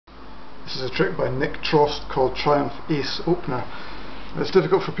This is a trick by Nick Trost called Triumph Ace Opener. And it's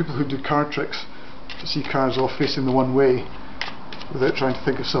difficult for people who do card tricks to see cards all facing the one way without trying to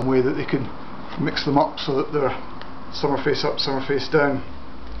think of some way that they can mix them up so that they're some are face up, some are face down.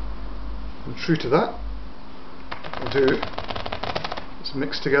 And true to that, what I'll do is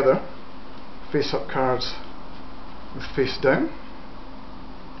mix together face up cards with face down,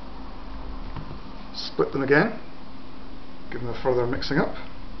 split them again, give them a further mixing up.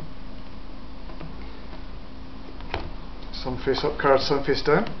 Some face up cards, some face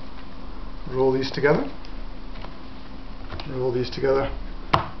down. Roll these together,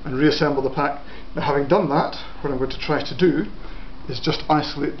 and reassemble the pack. Now, having done that, what I'm going to try to do is just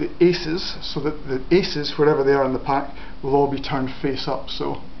isolate the aces so that the aces, wherever they are in the pack, will all be turned face up.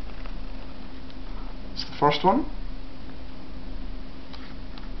 So it's the first one,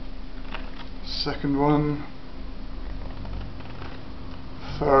 second one,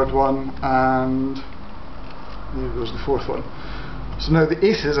 third one, and there goes the fourth one. So now the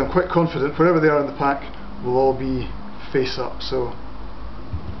aces, I'm quite confident, wherever they are in the pack, will all be face up. So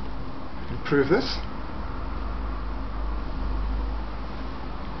I can prove this.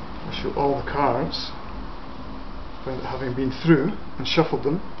 I show all the cards, find that having been through and shuffled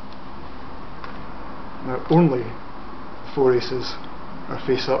them, now only 4 aces are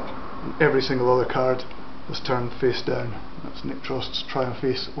face up, and every single other card is turned face down. That's Nick Trost's Triumph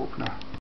Ace Opener.